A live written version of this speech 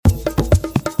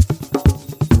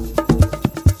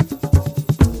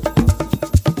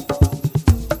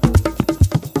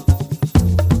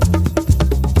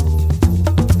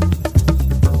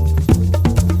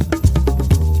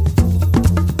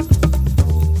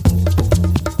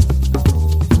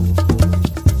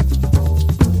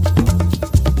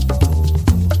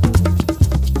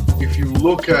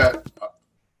look at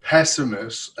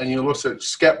pessimists and you look at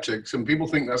skeptics, and people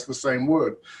think that's the same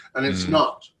word, and it's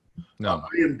not. No.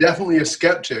 I am definitely a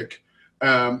skeptic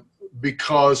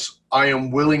because I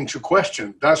am willing to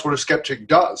question. That's what a skeptic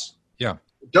does. Yeah.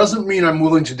 It doesn't mean I'm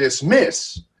willing to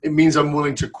dismiss. It means I'm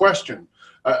willing to question.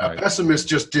 A pessimist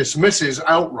just dismisses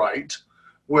outright,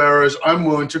 whereas I'm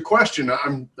willing to question.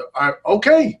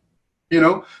 Okay.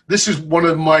 This is one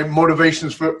of my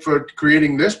motivations for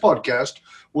creating this podcast,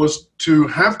 was to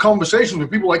have conversations with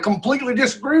people I completely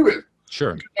disagree with.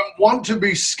 Sure. I want to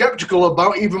be skeptical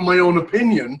about even my own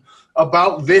opinion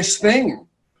about this thing,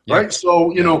 right?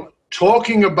 So,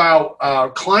 talking about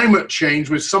climate change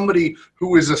with somebody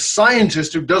who is a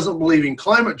scientist who doesn't believe in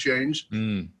climate change,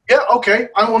 yeah, okay,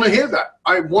 I want to hear that.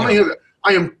 I want to hear that.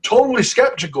 I am totally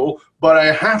skeptical, but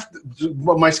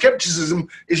my skepticism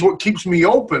is what keeps me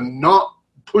open, not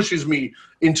pushes me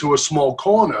into a small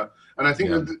corner. And I think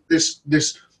that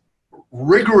this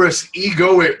rigorous,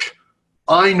 egoic,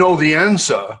 I know the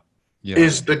answer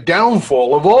is the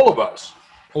downfall of all of us.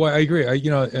 Oh, I agree.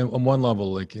 On one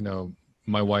level,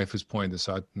 my wife has pointed this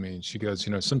out to me, and she goes,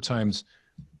 sometimes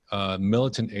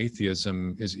militant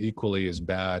atheism is equally as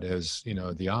bad as,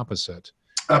 the opposite.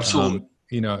 Absolutely.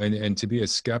 And to be a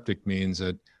skeptic means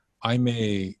that I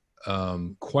may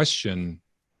question,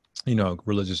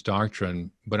 religious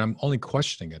doctrine, but I'm only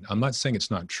questioning it. I'm not saying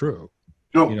it's not true.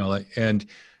 No. And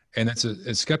that's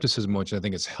a skepticism, which I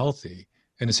think is healthy.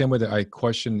 In the same way that I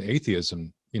question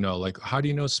atheism, how do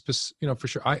you know, for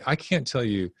sure? I can't tell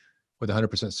you with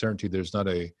 100% certainty there's not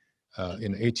an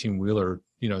 18-wheeler,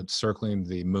 circling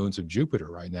the moons of Jupiter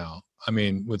right now. I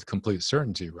mean, with complete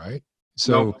certainty, right?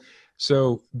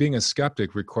 So being a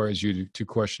skeptic requires you to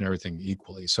question everything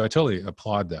equally. So I totally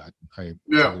applaud that. I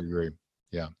totally agree.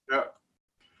 Yeah. Yeah.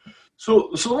 So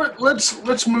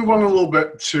let's move on a little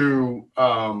bit to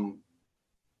a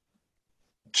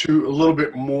little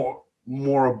bit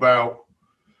more about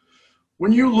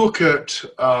when you look at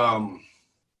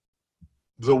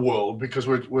the world, because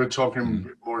we're talking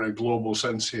more in a global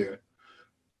sense here.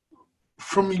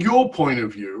 From your point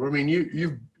of view, I mean,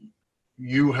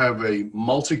 you have a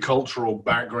multicultural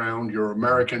background. You're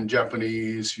American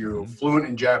Japanese. You're fluent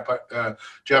in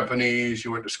Japanese.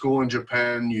 You went to school in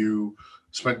Japan. You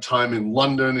spent time in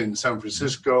London, in San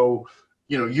Francisco.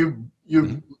 You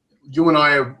and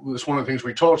I have, it's one of the things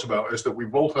we talked about, is that we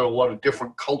both had a lot of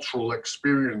different cultural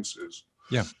experiences.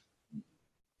 Yeah.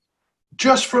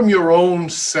 Just from your own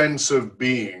sense of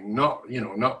being, not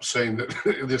saying that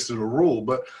this is a rule,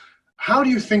 but how do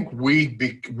you think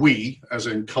we, as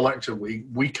in collectively,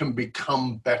 we can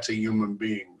become better human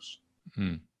beings?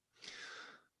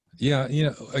 Yeah,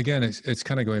 again, it's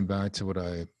kind of going back to what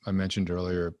I mentioned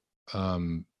earlier.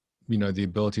 The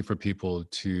ability for people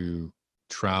to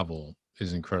travel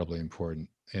is incredibly important,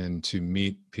 and to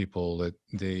meet people that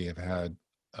they have had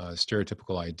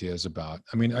stereotypical ideas about.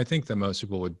 I mean, I think that most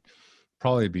people would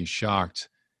probably be shocked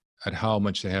at how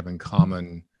much they have in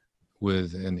common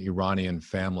with an Iranian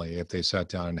family if they sat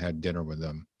down and had dinner with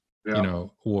them,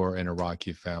 or an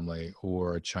Iraqi family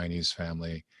or a Chinese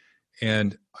family.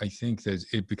 And I think that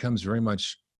it becomes very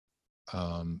much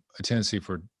a tendency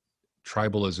for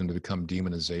tribalism to become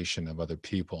demonization of other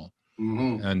people.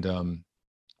 And,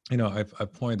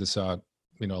 I've pointed this out,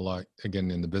 a lot, again,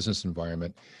 in the business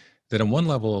environment, that on one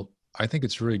level, I think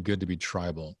it's really good to be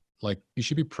tribal. Like, you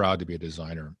should be proud to be a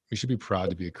designer. You should be proud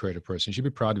to be a creative person. You should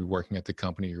be proud to be working at the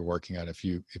company you're working at if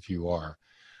you are.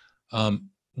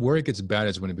 Where it gets bad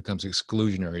is when it becomes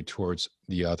exclusionary towards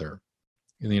the other.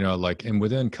 And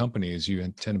within companies, you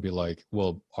tend to be like,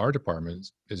 well, our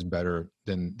department is better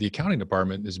than the accounting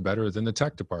department is better than the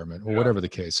tech department, or whatever the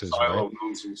case is. Silo right?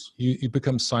 nonsense. You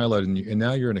become siloed, and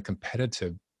now you're in a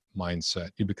competitive mindset.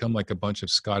 You become like a bunch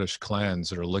of Scottish clans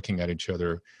that are looking at each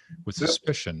other with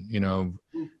suspicion,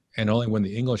 and only when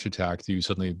the English attack do you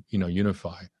suddenly,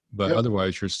 unify. But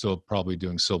otherwise, you're still probably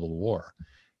doing civil war.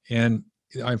 And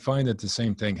I find that the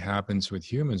same thing happens with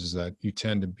humans, is that you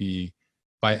tend to be,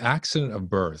 by accident of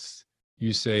birth,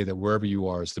 you say that wherever you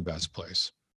are is the best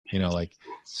place.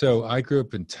 So I grew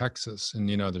up in Texas, and,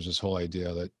 there's this whole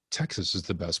idea that Texas is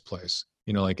the best place,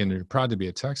 and you're proud to be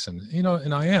a Texan,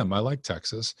 and I am. I like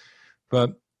Texas,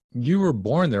 but you were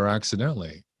born there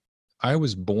accidentally. I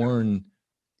was born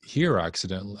here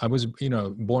accidentally. I was,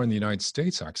 born in the United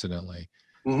States accidentally.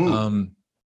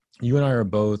 You and I are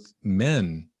both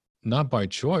men, not by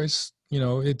choice.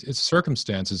 It's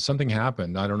circumstances. Something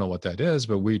happened. I don't know what that is,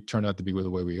 but we turned out to be the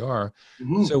way we are.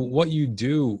 So what you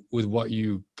do with what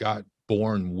you got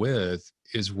born with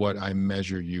is what I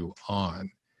measure you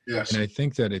on. Yes. And I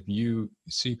think that if you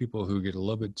see people who get a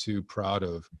little bit too proud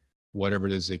of whatever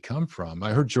it is they come from.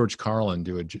 I heard George Carlin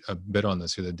do a bit on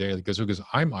this the other day. He goes, because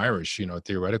I'm Irish,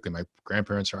 theoretically, my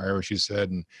grandparents are Irish, he said,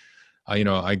 and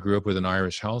I grew up with an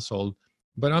Irish household,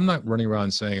 but I'm not running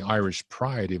around saying Irish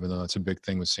pride, even though that's a big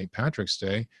thing with St. Patrick's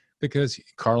Day, because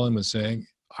Carlin was saying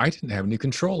I didn't have any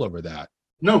control over that.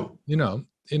 No.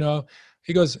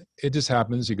 He goes, it just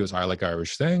happens. He goes, I like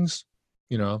Irish things,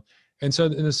 and so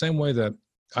in the same way that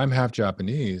I'm half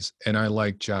Japanese and I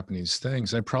like Japanese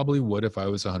things, I probably would, if I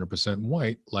was 100%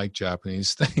 white, like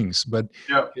Japanese things, but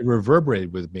it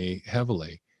reverberated with me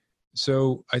heavily.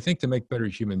 So I think to make better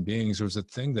human beings, there was a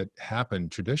thing that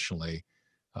happened traditionally,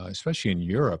 especially in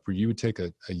Europe, where you would take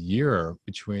a year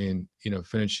between,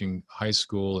 finishing high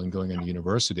school and going into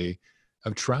university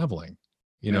of traveling,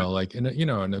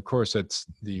 and of course that's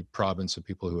the province of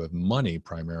people who have money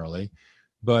primarily,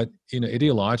 but,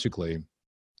 ideologically,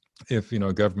 if,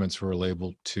 governments were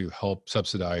able to help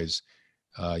subsidize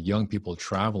young people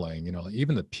traveling,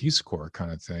 even the Peace Corps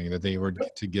kind of thing, that they were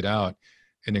to get out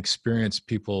and experience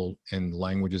people in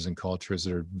languages and cultures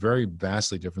that are very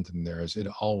vastly different than theirs, it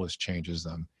always changes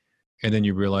them. And then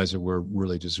you realize that we're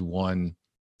really just one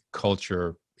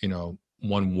culture,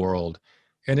 one world.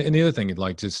 And the other thing, you'd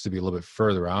like just to be a little bit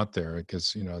further out there,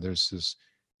 because, there's this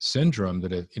syndrome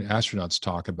that astronauts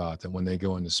talk about, that when they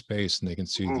go into space and they can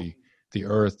see the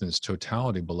Earth in its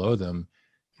totality below them,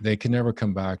 they can never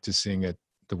come back to seeing it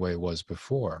the way it was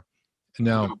before. And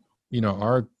now,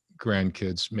 our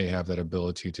grandkids may have that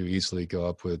ability to easily go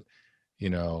up with,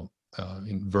 in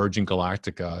Virgin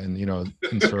Galactica and,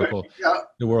 encircle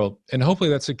the world. And hopefully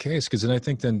that's the case, because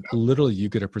then literally you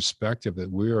get a perspective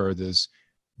that we are this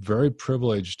very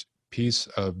privileged piece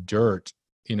of dirt,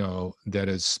 that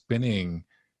is spinning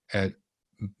at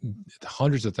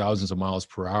hundreds of thousands of miles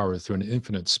per hour through an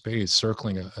infinite space,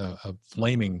 circling a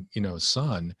flaming,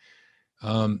 sun,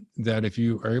 that if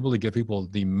you are able to give people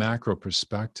the macro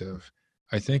perspective,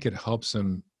 I think it helps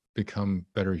them become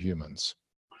better humans.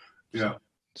 Yeah.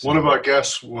 So, one of our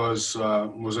guests was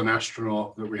an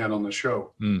astronaut that we had on the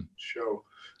show,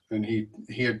 and he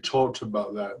had talked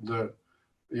about that,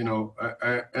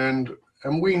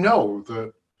 and we know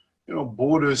that,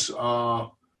 borders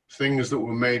are things that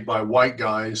were made by white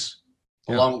guys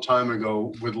a long time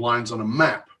ago with lines on a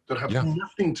map that have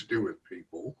nothing to do with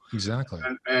people. Exactly.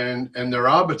 And they're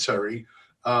arbitrary.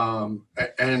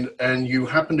 And you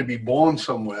happen to be born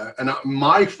somewhere. And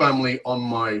my family on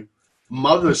my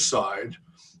mother's side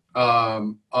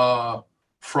are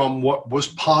from what was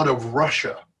part of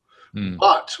Russia.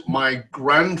 But my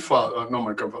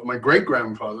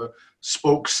great-grandfather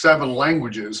spoke 7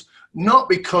 languages, not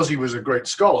because he was a great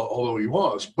scholar, although he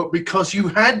was, but because you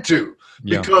had to.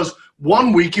 Because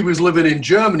one week he was living in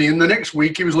Germany, and the next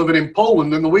week he was living in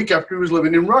Poland, and the week after he was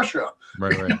living in Russia.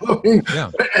 Right. You know what I mean? Yeah.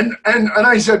 And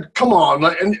I said, come on.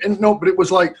 No, but it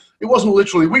was like, it wasn't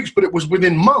literally weeks, but it was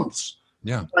within months.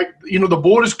 Yeah. Like, the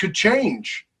borders could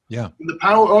change. Yeah. The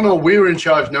power, oh no, we're in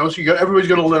charge now. So everybody's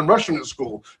got to learn Russian at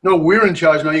school. No, we're in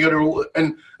charge now. You got to,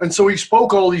 and so he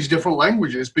spoke all these different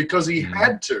languages because he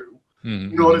had to,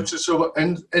 in order to sort of,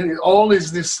 and it all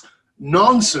is this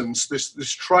nonsense,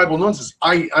 this tribal nonsense.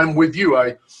 I'm with you.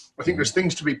 I think there's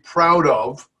things to be proud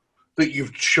of that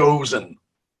you've chosen.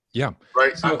 Yeah.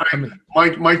 Right. So,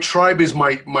 my tribe is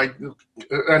my,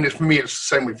 and for me, it's the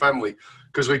same with family,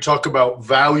 because we talk about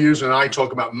values and I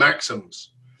talk about maxims.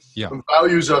 Yeah. And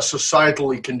values are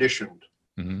societally conditioned.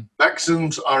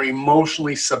 Maxims are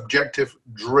emotionally subjective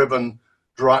driven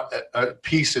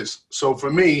pieces. So for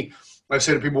me, I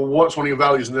say to people, what's one of your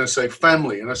values? And they say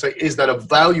family. And I say, is that a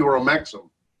value or a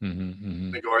maxim?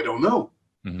 They go, I don't know.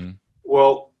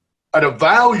 Well, at a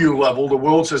value level, the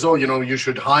world says, oh, you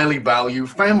should highly value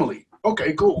family.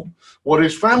 Okay, cool. What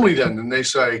is family then? And they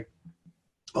say,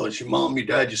 oh, it's your mom, your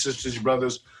dad, your sisters, your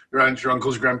brothers, your aunts, your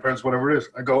uncles, your grandparents, whatever it is.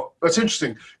 I go, that's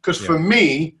interesting. Because for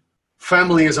me,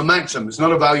 family is a maxim. It's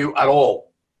not a value at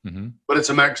all, but it's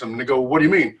a maxim. And they go, what do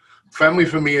you mean? Family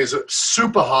for me is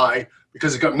super high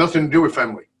because it's got nothing to do with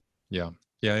family. Yeah.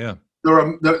 There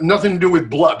are nothing to do with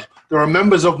blood. There are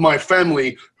members of my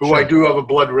family who I do have a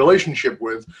blood relationship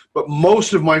with, but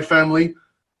most of my family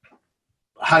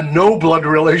had no blood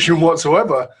relation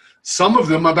whatsoever. Some of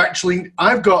them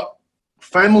I've got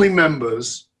family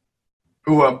members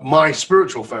who are my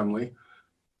spiritual family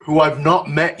who I've not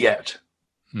met yet.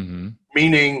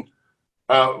 Meaning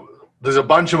there's a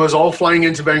bunch of us all flying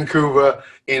into Vancouver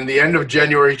in the end of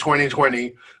January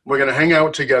 2020. We're going to hang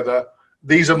out together.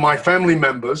 These are my family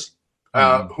members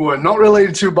who are not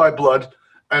related to by blood.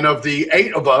 And of the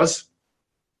 8 of us,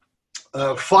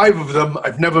 5 of them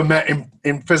I've never met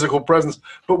in physical presence,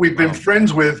 but we've been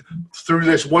friends with through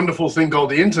this wonderful thing called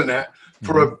the internet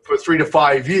for 3 to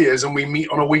 5 years, and we meet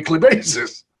on a weekly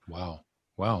basis. Wow.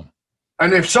 Wow.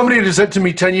 And if somebody had said to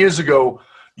me 10 years ago,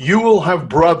 you will have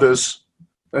brothers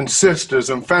and sisters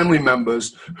and family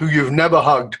members who you've never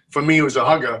hugged, for me as a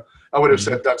hugger, I would have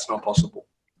said that's not possible.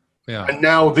 Yeah. And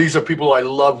now these are people I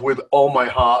love with all my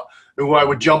heart, who I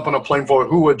would jump on a plane for,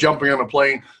 who are jumping on a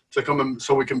plane to come in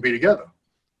so we can be together.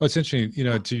 Well, it's interesting,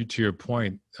 to your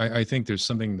point, I think there's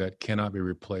something that cannot be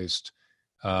replaced,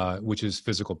 which is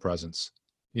physical presence,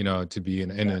 to be in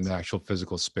an actual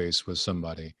physical space with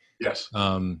somebody. Yes.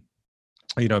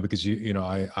 Because,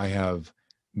 I have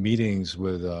meetings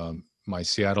with my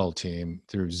Seattle team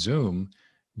through Zoom,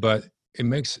 but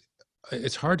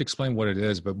it's hard to explain what it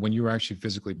is, but when you're actually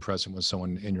physically present with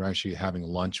someone and you're actually having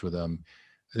lunch with them,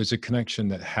 there's a connection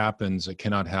that happens that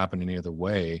cannot happen any other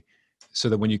way. So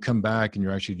that when you come back and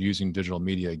you're actually using digital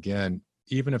media again,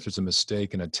 even if there's a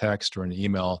mistake in a text or an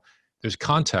email, there's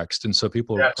context. And so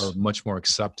people are much more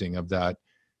accepting of that.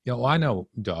 I know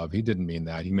Dov, he didn't mean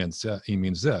that. He means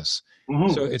this.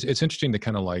 Mm-hmm. So it's interesting to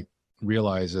kind of like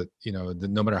realize that, that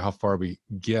no matter how far we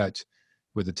get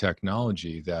with the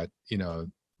technology, that,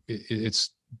 it's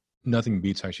nothing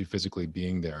beats actually physically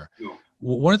being there. Yeah.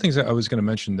 One of the things that I was going to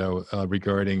mention though,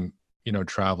 regarding,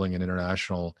 traveling and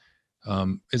international,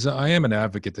 is that I am an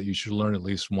advocate that you should learn at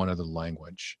least one other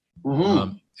language.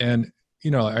 Mm-hmm. And,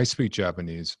 I speak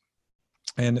Japanese,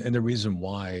 and the reason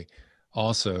why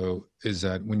also is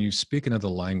that when you speak another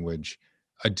language,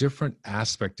 a different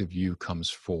aspect of you comes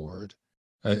forward,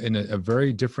 in a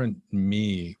very different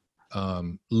me,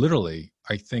 literally,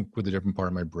 I think with a different part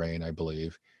of my brain, I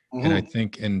believe. Mm-hmm. And I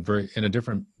think in a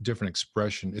different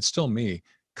expression, it's still me,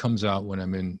 comes out when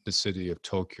I'm in the city of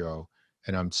Tokyo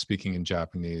and I'm speaking in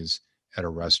Japanese at a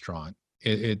restaurant.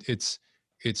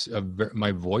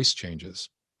 My voice changes.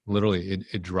 Literally,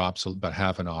 it drops about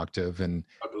half an octave, and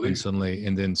then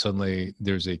suddenly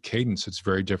there's a cadence that's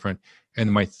very different,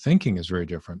 and my thinking is very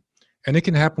different. And it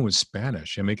can happen with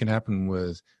Spanish. It can happen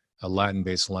with a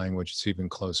Latin-based language that's even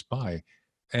close by.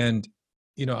 And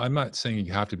I'm not saying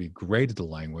you have to be great at the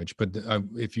language, but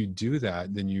if you do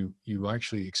that, then you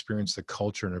actually experience the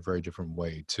culture in a very different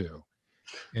way too,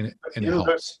 and it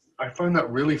helps. I find that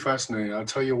really fascinating. I'll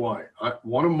tell you why.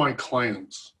 One of my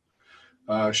clients,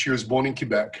 she was born in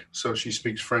Quebec, so she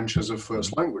speaks French as a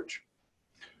first language.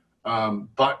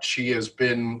 But she has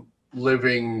been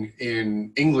living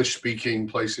in English-speaking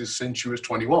places since she was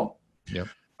 21. Yep.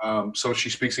 So she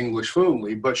speaks English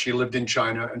fluently, but she lived in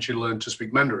China and she learned to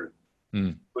speak Mandarin.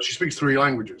 But she speaks 3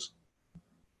 languages.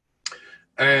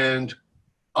 And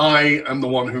I am the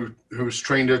one who's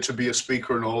trained her to be a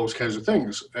speaker and all those kinds of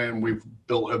things. And we've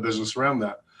built her business around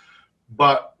that.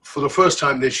 But for the first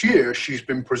time this year, she's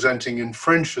been presenting in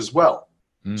French as well.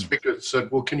 Speaker said,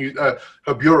 well,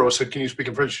 her bureau said, can you speak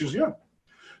in French? She said, yeah.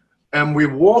 And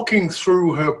we're walking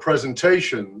through her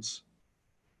presentations.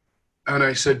 And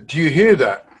I said, do you hear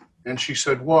that? And she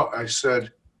said, what? I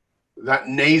said, that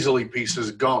nasally piece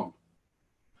is gone.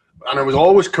 And I was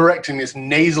always correcting this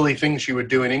nasally thing she would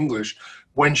do in English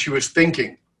when she was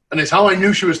thinking. And it's how I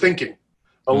knew she was thinking.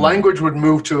 A language would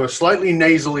move to a slightly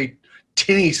nasally,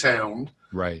 tinny sound.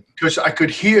 Right. Because I could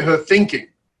hear her thinking.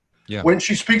 Yeah. When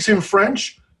she speaks in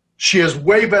French, she has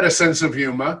way better sense of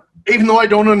humor, even though I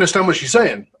don't understand what she's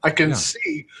saying. I can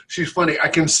see she's funny. I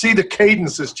can see the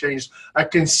cadence has changed. I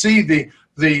can see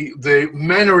the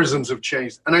mannerisms have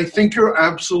changed. And I think you're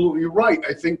absolutely right.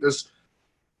 I think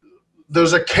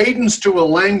there's a cadence to a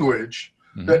language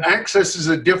that accesses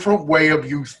a different way of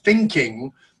you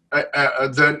thinking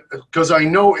because I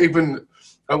know even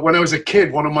when I was a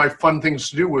kid, one of my fun things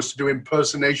to do was to do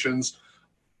impersonations,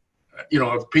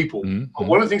 of people. Mm-hmm.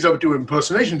 One of the things I would do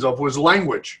impersonations of was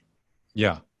language.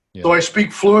 Yeah. So I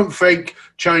speak fluent fake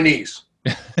Chinese.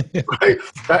 Right?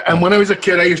 And when I was a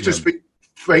kid, I used to speak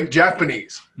fake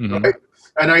Japanese. Right?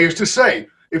 And I used to say,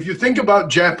 if you think about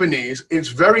Japanese, it's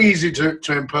very easy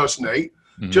to impersonate.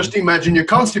 Just imagine you're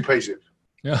constipated.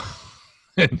 Yeah.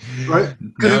 Right?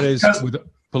 Nowadays,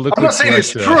 I'm not saying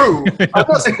it's true. I'm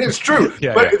not saying it's true.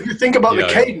 But if you think about the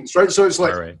cadence, right? So it's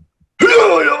like,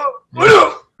 oh my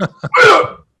God.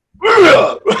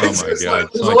 There's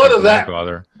a lot of that.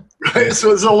 Right? So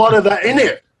there's a lot of that in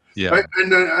it. Yeah. Right?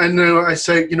 And I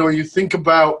say, you think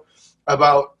about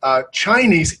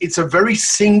Chinese, it's a very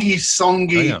singy,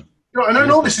 songy. And I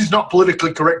know this is not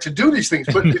politically correct to do these things,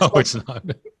 but no, it's not.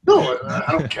 No,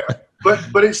 I don't care.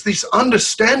 But it's this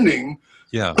understanding.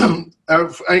 Yeah.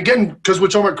 Again, because we're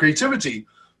talking about creativity,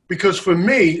 because for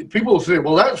me, people will say,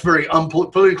 well, that's very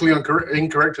politically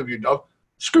incorrect of you, Dov.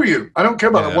 Screw you. I don't care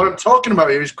about that. What I'm talking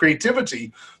about here is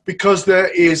creativity, because there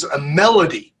is a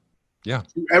melody to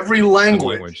every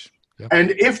language Yep.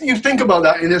 And if you think about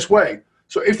that in this way,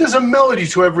 so if there's a melody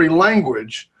to every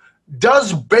language,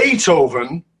 does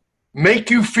Beethoven make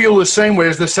you feel the same way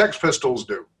as the Sex Pistols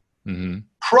do? Mm-hmm.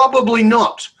 Probably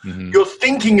not. Mm-hmm. Your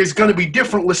thinking is going to be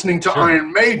different listening to Sure.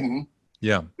 Iron Maiden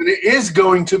Yeah. than it is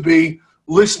going to be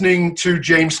listening to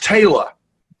James Taylor.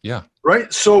 Yeah.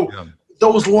 Right? So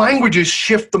those languages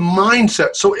shift the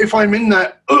mindset. So if I'm in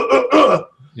that,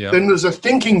 then there's a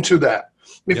thinking to that.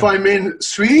 If I'm in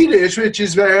Swedish, which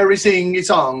is very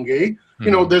singy-songy,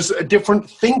 there's a different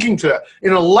thinking to it.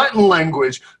 In a Latin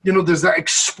language, there's that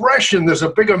expression, there's a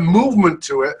bigger movement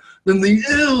to it than the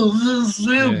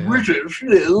British.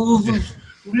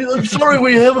 I'm sorry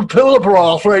we have a pillar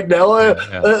off right now.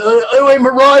 I'm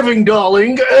arriving,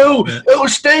 darling.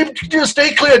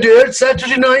 Stay clear, dear. It's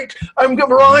Saturday night. I'm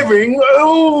arriving.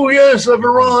 Oh, yes, I've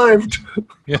arrived.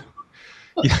 Yeah.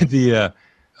 The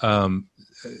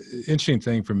interesting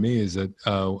thing for me is that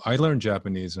I learned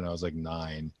Japanese when I was like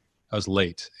 9. I was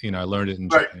late. I learned it in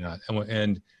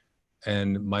Japan.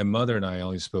 And my mother and I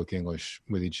only spoke English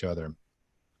with each other.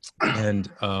 And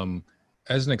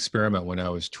as an experiment, when I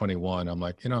was 21, I'm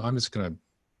like, I'm just going to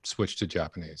switch to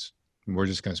Japanese. We're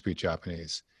just going to speak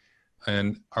Japanese.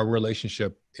 And our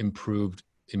relationship improved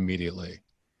immediately.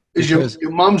 Is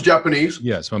your mom's Japanese?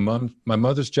 Yes, my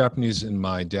mother's Japanese and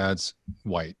my dad's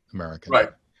white American. Right.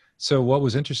 So what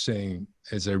was interesting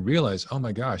is I realized, oh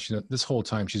my gosh, this whole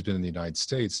time she's been in the United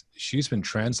States, she's been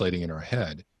translating in her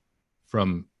head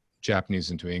from Japanese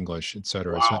into English, et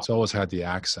cetera. Wow. So it's always had the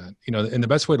accent, and the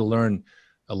best way to learn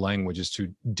a language is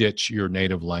to ditch your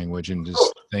native language and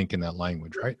just think in that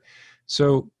language, right?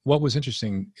 So what was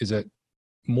interesting is that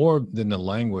more than the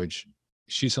language,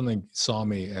 she suddenly saw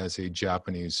me as a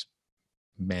Japanese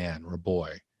man or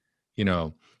boy,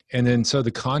 and then so the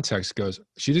context goes,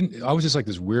 I was just like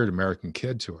this weird American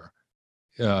kid to her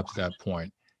up to that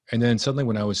point. And then suddenly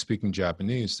when I was speaking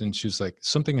Japanese, then she was like,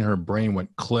 something in her brain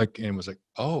went click and was like,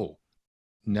 oh,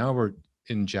 now we're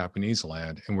in Japanese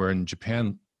land and we're in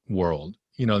Japan world,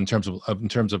 in terms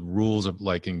of rules of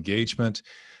like engagement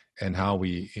and how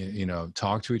we,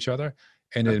 talk to each other.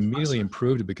 And it immediately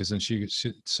improved it because then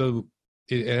so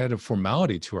it added a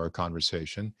formality to our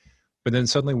conversation. But then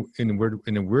suddenly, in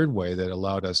a weird way, that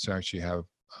allowed us to actually have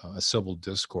a civil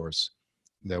discourse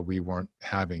that we weren't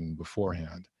having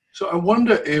beforehand. So I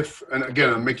wonder if, and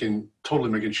again, I'm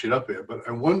totally making shit up here, but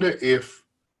I wonder if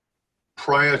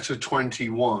prior to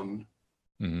 21,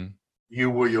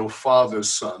 you were your father's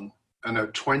son, and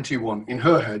at 21, in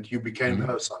her head, you became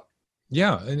her son.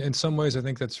 Yeah, in some ways, I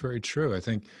think that's very true. I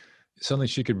think suddenly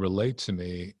she could relate to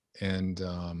me, and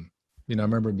I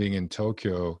remember being in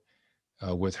Tokyo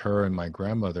with her and my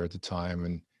grandmother at the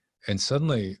time, and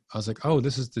suddenly I was like, oh,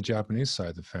 this is the Japanese side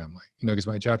of the family, because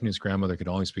my Japanese grandmother could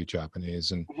only speak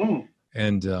Japanese, and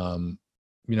then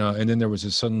there was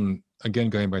this sudden, again,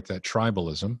 going back to that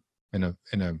tribalism in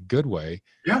a good way.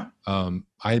 Yeah.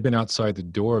 I had been outside the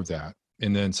door of that,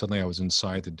 and then suddenly I was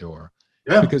inside the door.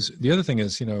 Yeah. Because the other thing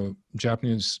is,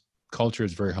 Japanese culture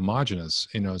is very homogenous.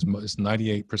 It's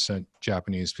 98%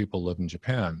 Japanese people live in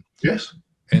Japan. Yes.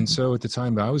 And so at the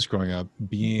time that I was growing up,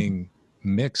 being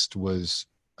mixed was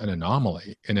an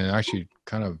anomaly and actually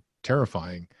kind of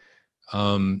terrifying.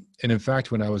 And in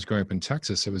fact, when I was growing up in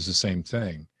Texas, it was the same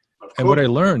thing. And what I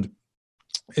learned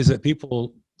is that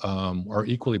people are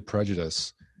equally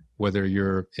prejudiced, whether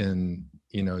you're in,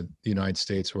 the United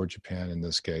States or Japan in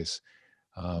this case.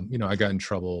 I got in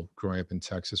trouble growing up in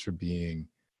Texas for being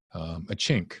a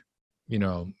chink,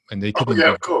 and they couldn't,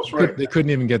 of course, right. They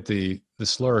couldn't even get the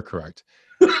slur correct.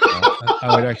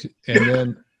 I would actually,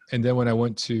 and then when I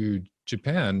went to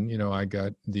Japan, I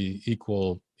got the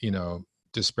equal,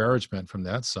 disparagement from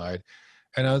that side,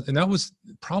 and that was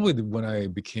probably when I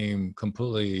became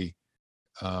completely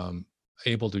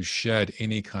able to shed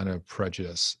any kind of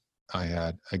prejudice I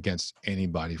had against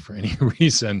anybody for any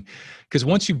reason, because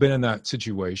once you've been in that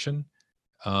situation,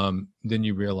 then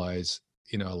you realize,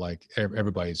 like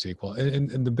everybody's equal.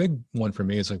 And the big one for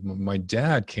me is like my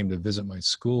dad came to visit my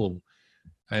school.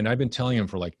 And I've been telling him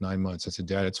for like 9 months, I said,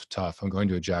 Dad, it's tough. I'm going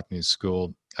to a Japanese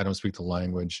school. I don't speak the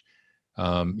language.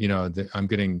 I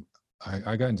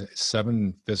got into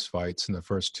 7 fist fights in the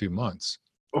first 2 months.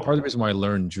 Part of the reason why I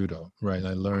learned judo, right?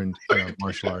 I learned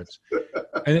martial arts.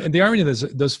 And the irony is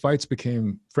those fights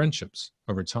became friendships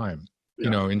over time,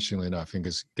 interestingly enough,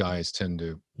 because guys tend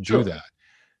to do that.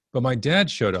 But my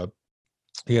dad showed up.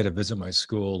 He had to visit my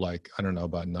school, like, I don't know,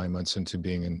 about 9 months into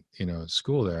being in,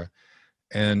 school there.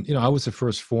 And, I was the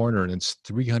first foreigner, and it's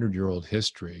 300-year-old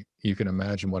history. You can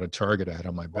imagine what a target I had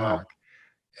on my back.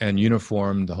 And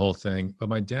uniform, the whole thing. But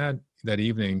my dad, that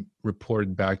evening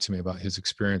reported back to me about his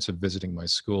experience of visiting my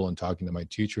school and talking to my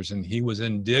teachers, and he was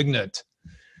indignant.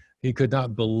 He could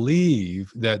not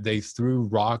believe that they threw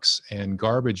rocks and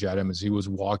garbage at him as he was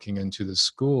walking into the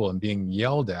school and being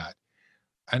yelled at.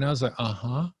 And I was like,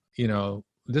 you know,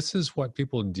 this is what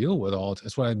people deal with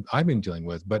it's what I've been dealing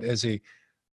with. But as a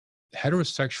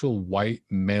heterosexual white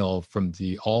male from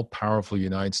the all-powerful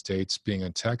United States, being a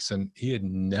Texan, he had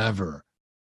never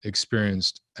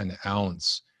experienced an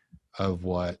ounce of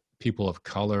what people of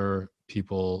color,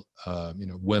 people, you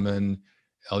know, women,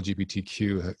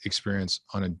 LGBTQ experience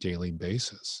on a daily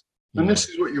basis. And this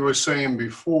is what you were saying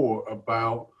before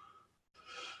about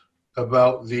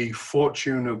the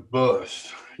fortune of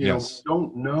birth. You know, we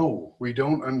don't know. We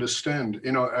don't understand.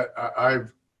 You know,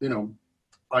 I've, you know,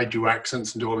 I do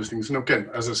accents and do all these things. And again,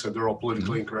 as I said, they're all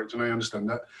politically incorrect, and I understand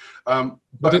that.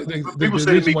 But people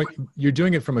say to me, you're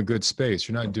doing it from a good space.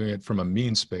 You're not doing it from a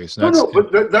mean space. But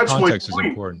that's context my point. Is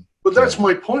important. But that's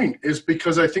my point, is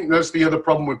because I think that's the other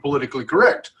problem with politically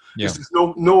correct. Yeah. Is there's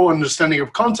no understanding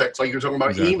of context, like you're talking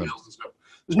about emails and stuff.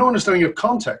 There's no understanding of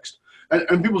context.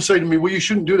 And people say to me, well, you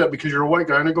shouldn't do that because you're a white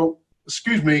guy. And I go,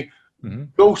 excuse me,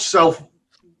 go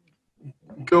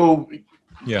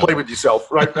play with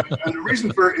yourself, right? And the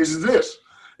reason for it is this,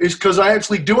 is because I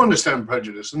actually do understand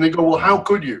prejudice. And they go, well, how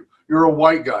could you? You're a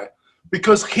white guy.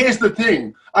 Because here's the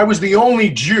thing. I was the only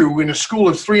Jew in a school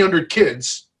of 300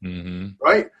 kids,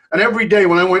 right? And every day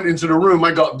when I went into the room,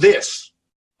 I got this.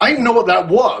 I didn't know what that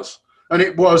was. And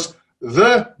it was,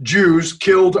 the Jews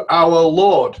killed our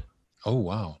Lord. Oh,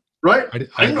 wow. Right?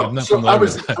 I know. So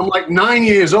I'm like 9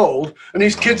 years old, and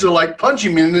these kids are like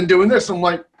punching me and then doing this. I'm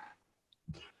like,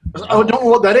 I don't know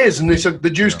what that is. And they said, the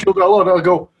Jews killed our Lord. I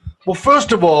go, well,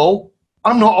 first of all,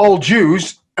 I'm not all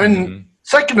Jews. And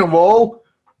second of all,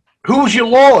 who's your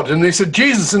Lord? And they said,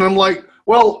 Jesus. And I'm like,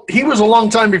 well, he was a long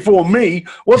time before me.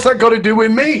 What's that got to do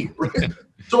with me? Right?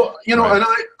 So, you know, and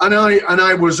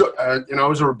I was, you know, I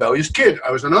was a rebellious kid.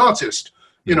 I was an artist.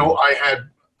 You know,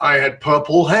 I had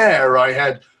purple hair. I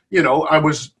had, you know, I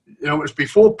was, you know, it was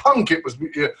before punk. It was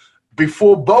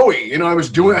before Bowie. You know, I was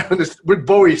doing with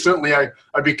Bowie. Certainly,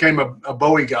 I became a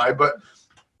Bowie guy. But,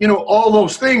 you know, all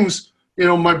those things. You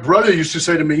know, my brother used to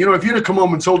say to me, you know, if you'd have come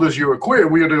home and told us you were queer,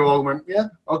 we would have all went, yeah,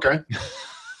 okay,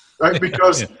 right?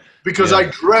 Because I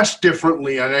dressed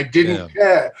differently and I didn't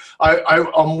care. I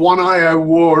on one eye I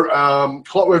wore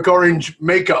Clockwork Orange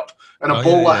makeup and a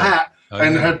bowler hat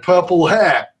and had purple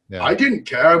hair. Yeah. I didn't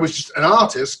care. I was just an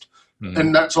artist.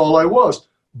 And that's all I was.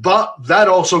 But that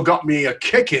also got me a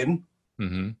kick in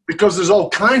because there's all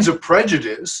kinds of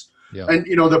prejudice. Yeah. And,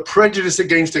 you know, the prejudice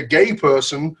against a gay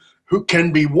person who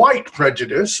can be white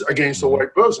prejudice against a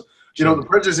white person. You know, the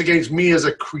prejudice against me as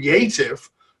a creative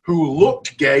who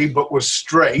looked gay but was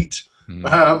straight, you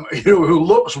know, who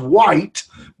looks white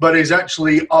but is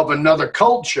actually of another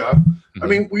culture. I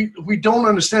mean, we don't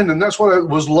understand. And that's what I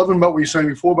was loving about what you were saying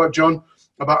before about John,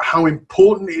 about how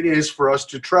important it is for us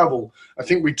to travel. I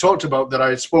think we talked about that. I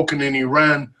had spoken in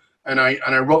Iran, and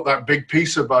I wrote that big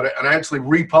piece about it, and I actually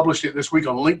republished it this week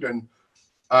on LinkedIn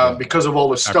because of all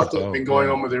the stuff that's been going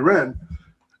on with Iran.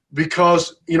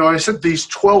 Because, you know, I said these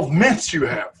 12 myths you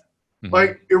have.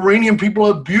 Like, Iranian people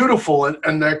are beautiful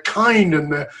and they're kind,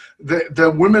 and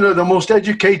the women are the most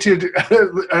educated.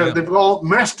 They've got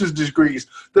master's degrees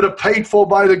that are paid for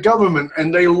by the government,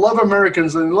 and they love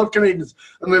Americans and they love Canadians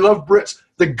and they love Brits.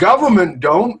 The government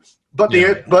don't, but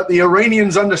the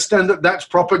Iranians understand that that's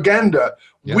propaganda.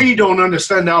 Yeah. We don't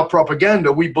understand our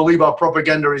propaganda. We believe our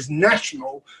propaganda is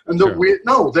national, and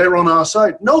that they're on our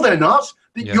side. No, they're not.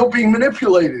 You're being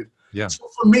manipulated. Yeah. So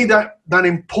for me, that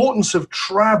importance of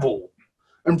travel,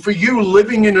 and for you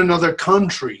living in another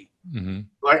country,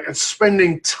 right, and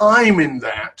spending time in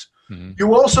that,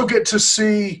 you also get to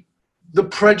see the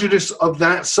prejudice of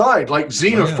that side. Like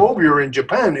xenophobia in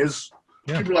Japan is,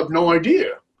 people have no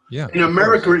idea. Yeah. In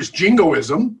America, it's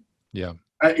jingoism. Yeah.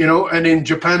 You know, and in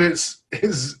Japan, it's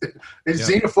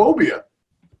xenophobia.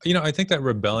 You know, I think that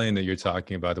rebellion that you're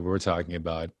talking about, that we're talking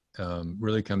about,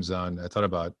 really comes on. I thought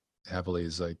about heavily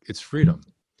is like, it's freedom.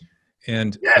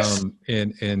 And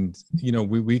and you know,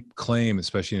 we claim,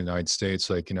 especially in the United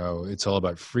States, like, you know, it's all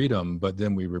about freedom, but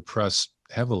then we repress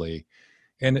heavily.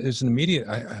 And it's an immediate,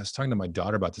 I was talking to my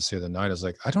daughter about this the other night. I was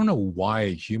like, I don't know why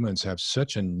humans have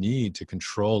such a need to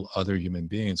control other human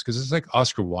beings. Because it's like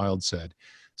Oscar Wilde said,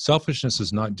 selfishness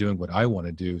is not doing what I want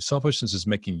to do. Selfishness is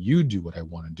making you do what I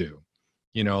want to do.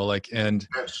 You know, like, and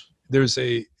there's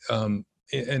a,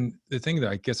 and the thing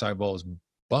that I guess I've always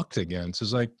bucked against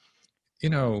is like, you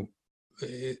know,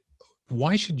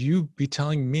 why should you be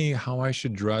telling me how I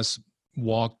should dress,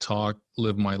 walk, talk,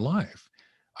 live my life?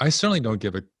 I certainly don't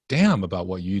give a damn about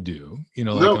what you do,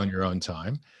 like on your own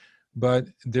time. But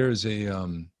there's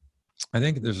I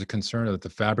think there's a concern that the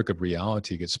fabric of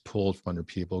reality gets pulled from under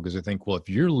people because they think, well, if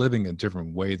you're living a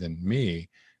different way than me,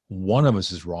 one of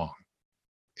us is wrong,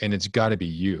 and it's got to be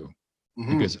you,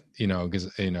 because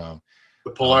the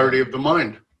polarity of the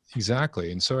mind.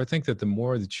 Exactly. And so I think that the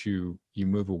more that you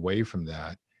move away from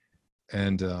that,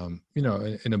 and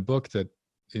in a book that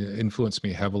influenced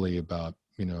me heavily about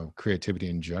creativity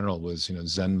in general was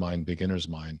Zen Mind, Beginner's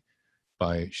Mind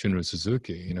by Shunryu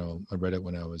Suzuki. I read it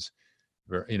when I was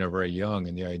very young,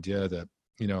 and the idea that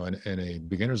in a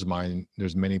beginner's mind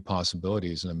there's many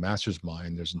possibilities, in a master's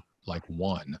mind there's like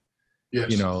one.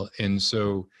 Yes. And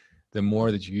so the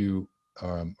more that you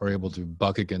are able to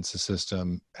buck against the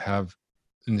system,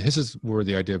 and this is where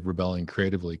the idea of rebelling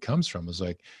creatively comes from, is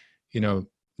like,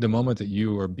 the moment that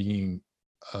you are being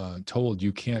told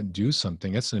you can't do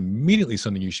something, that's immediately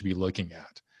something you should be looking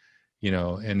at,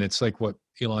 and it's like what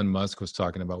Elon Musk was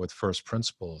talking about with first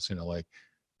principles, like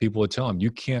people would tell him,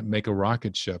 you can't make a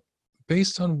rocket ship.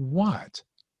 Based on what?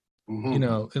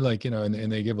 And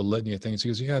they give a litany of things. He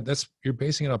goes, yeah, you're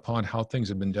basing it upon how things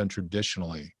have been done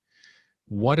traditionally.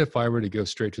 What if I were to go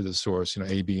straight to the source,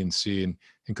 A, B, and C, and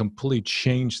completely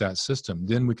change that system?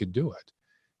 Then we could do it.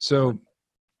 So,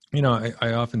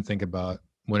 I often think about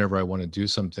whenever I want to do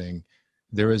something,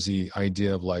 there is the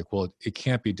idea of like, well, it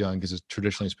can't be done because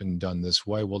traditionally it's been done this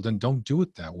way. Well, then don't do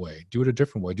it that way. Do it a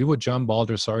different way. Do what John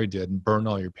Baldessari did and burn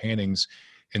all your paintings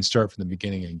and start from the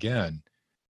beginning again.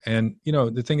 And,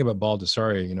 the thing about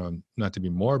Baldessari, not to be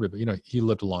morbid, but, he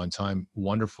lived a long time,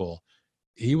 wonderful.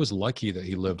 He was lucky that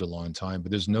he lived a long time,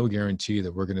 but there's no guarantee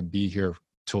that we're going to be here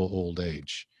till old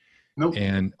age. Nope.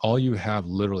 And all you have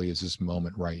literally is this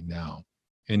moment right now,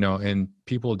 and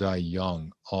people die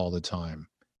young all the time.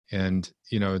 And,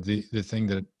 the thing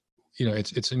that,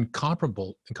 it's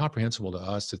incomprehensible to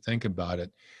us to think about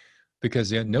it, because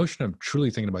the notion of truly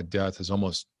thinking about death is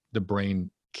almost, the brain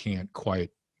can't quite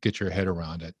get your head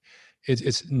around it.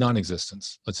 It's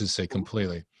non-existence, let's just say,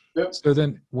 completely. Yep. So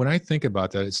then when I think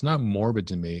about that, it's not morbid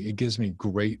to me. It gives me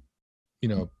great,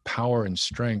 power and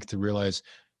strength to realize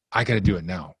I got to do it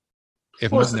now.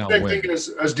 If not now, when? Thing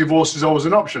as divorce is always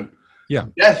an option. Yeah.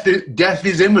 Death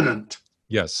is imminent.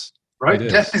 Yes. Right?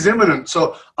 Death is imminent.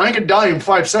 So I could die in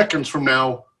 5 seconds from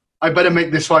now. I better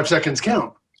make this 5 seconds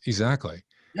count. Exactly.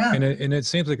 Yeah. And it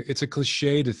seems like it's a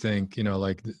cliche to think,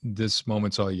 like this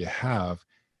moment's all you have.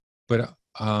 But,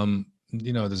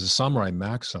 there's a samurai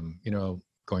maxim,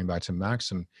 going back to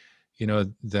maxim,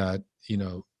 that,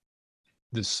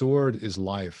 the sword is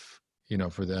life,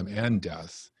 for them, and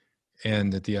death.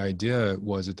 And that the idea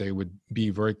was that they would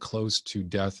be very close to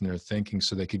death in their thinking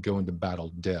so they could go into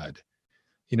battle dead.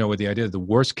 With the idea that the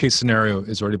worst case scenario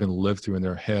has already been lived through in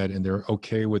their head, and they're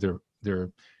okay with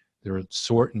their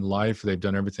sort in life. They've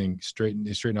done everything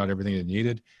they straightened out everything they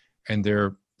needed, and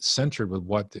they're centered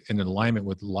with in alignment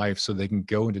with life, so they can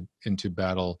go into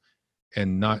battle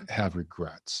and not have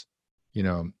regrets.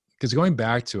 Because going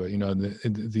back to it,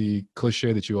 the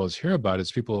cliche that you always hear about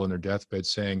is people on their deathbed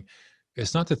saying,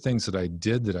 it's not the things that I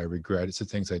did that I regret, it's the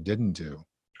things I didn't do.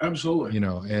 Absolutely.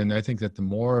 And I think that the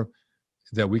more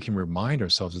that we can remind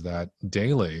ourselves of that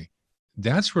daily,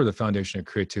 that's where the foundation of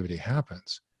creativity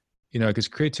happens. Because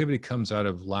creativity comes out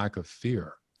of lack of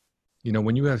fear.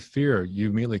 When you have fear, you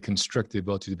immediately constrict the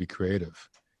ability to be creative,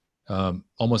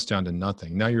 almost down to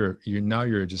nothing. Now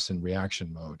you're just in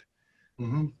reaction mode.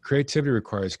 Mm-hmm. Creativity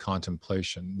requires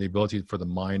contemplation, the ability for the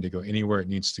mind to go anywhere it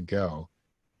needs to go,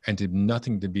 and to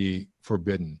nothing to be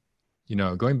forbidden.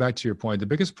 Going back to your point, the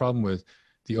biggest problem with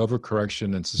the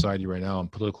overcorrection in society right now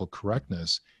and political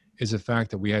correctness is the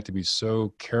fact that we have to be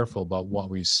so careful about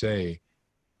what we say,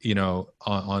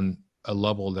 on a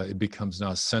level that it becomes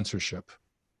now censorship.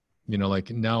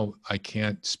 Like now I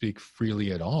can't speak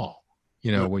freely at all,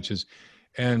 which is,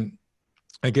 and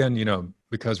again,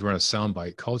 because we're in a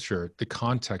soundbite culture, the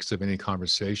context of any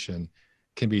conversation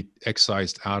can be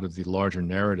excised out of the larger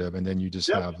narrative. And then you just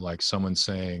have like someone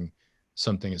saying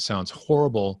something that sounds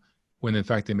horrible when in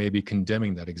fact they may be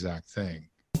condemning that exact thing.